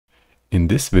In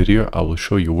this video, I will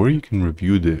show you where you can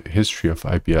review the history of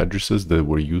IP addresses that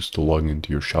were used to log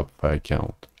into your Shopify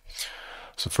account.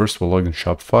 So first we'll log in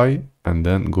Shopify and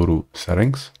then go to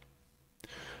Settings.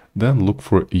 Then look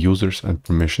for Users and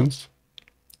Permissions.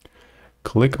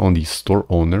 Click on the Store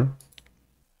Owner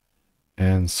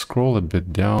and scroll a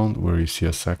bit down where you see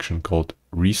a section called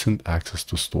Recent Access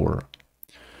to Store.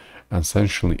 And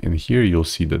essentially in here, you'll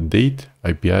see the date,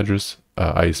 IP address,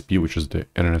 ISP, which is the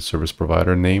Internet Service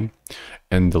Provider name,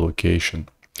 and the location.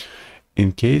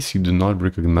 In case you do not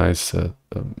recognize the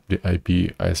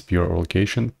IP, ISP, or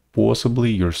location, possibly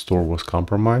your store was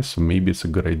compromised, so maybe it's a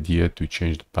good idea to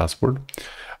change the password.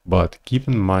 But keep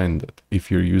in mind that if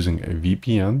you're using a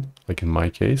VPN, like in my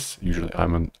case, usually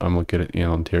I'm located in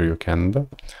Ontario, Canada,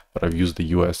 but I've used the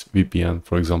US VPN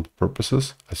for example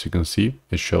purposes. As you can see,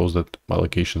 it shows that my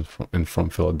location is from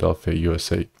Philadelphia,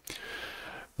 USA.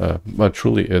 But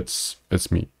truly, it's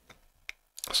me.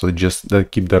 So just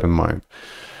keep that in mind.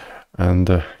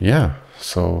 And yeah,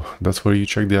 so that's where you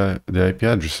check the IP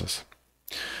addresses.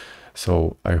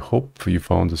 So I hope you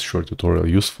found this short tutorial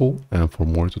useful, and for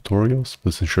more tutorials,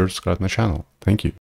 please ensure to subscribe to my channel. Thank you.